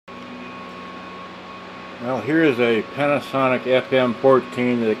Well, here's a Panasonic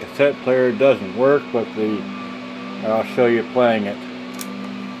FM14. The cassette player doesn't work, but I'll show you playing it.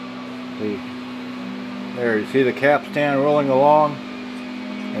 There, you see the capstan rolling along,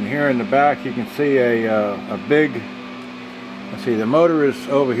 and here in the back you can see a big, let's see, the motor is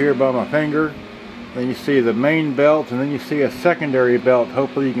over here by my finger. Then you see the main belt, and then you see a secondary belt.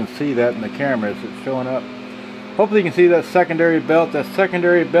 Hopefully you can see that in the camera as it's showing up. Hopefully you can see that secondary belt. That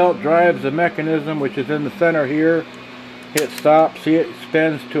secondary belt drives the mechanism, which is in the center here. Hit stop, see it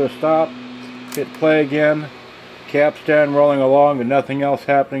spins to a stop. Hit play again. Capstan rolling along and nothing else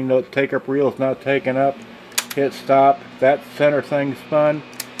happening. No take-up reel is not taken up. Hit stop. That center thing spun.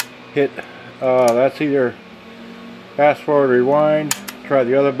 Hit, that's either fast forward, rewind. Try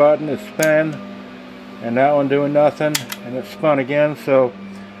the other button, it spin. And that one doing nothing. And it spun again. So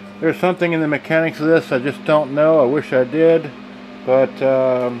there's something in the mechanics of this I just don't know. I wish I did, but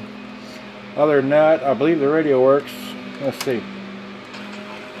other than that, I believe the radio works. Let's see.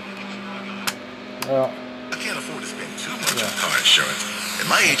 Well, I can't afford to spend too much on car insurance, and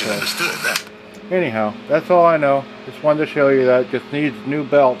my agent understood that. Anyhow, that's all I know. Just wanted to show you that. Just needs new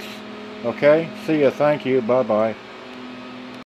belts. Okay? See ya. Thank you. Bye-bye.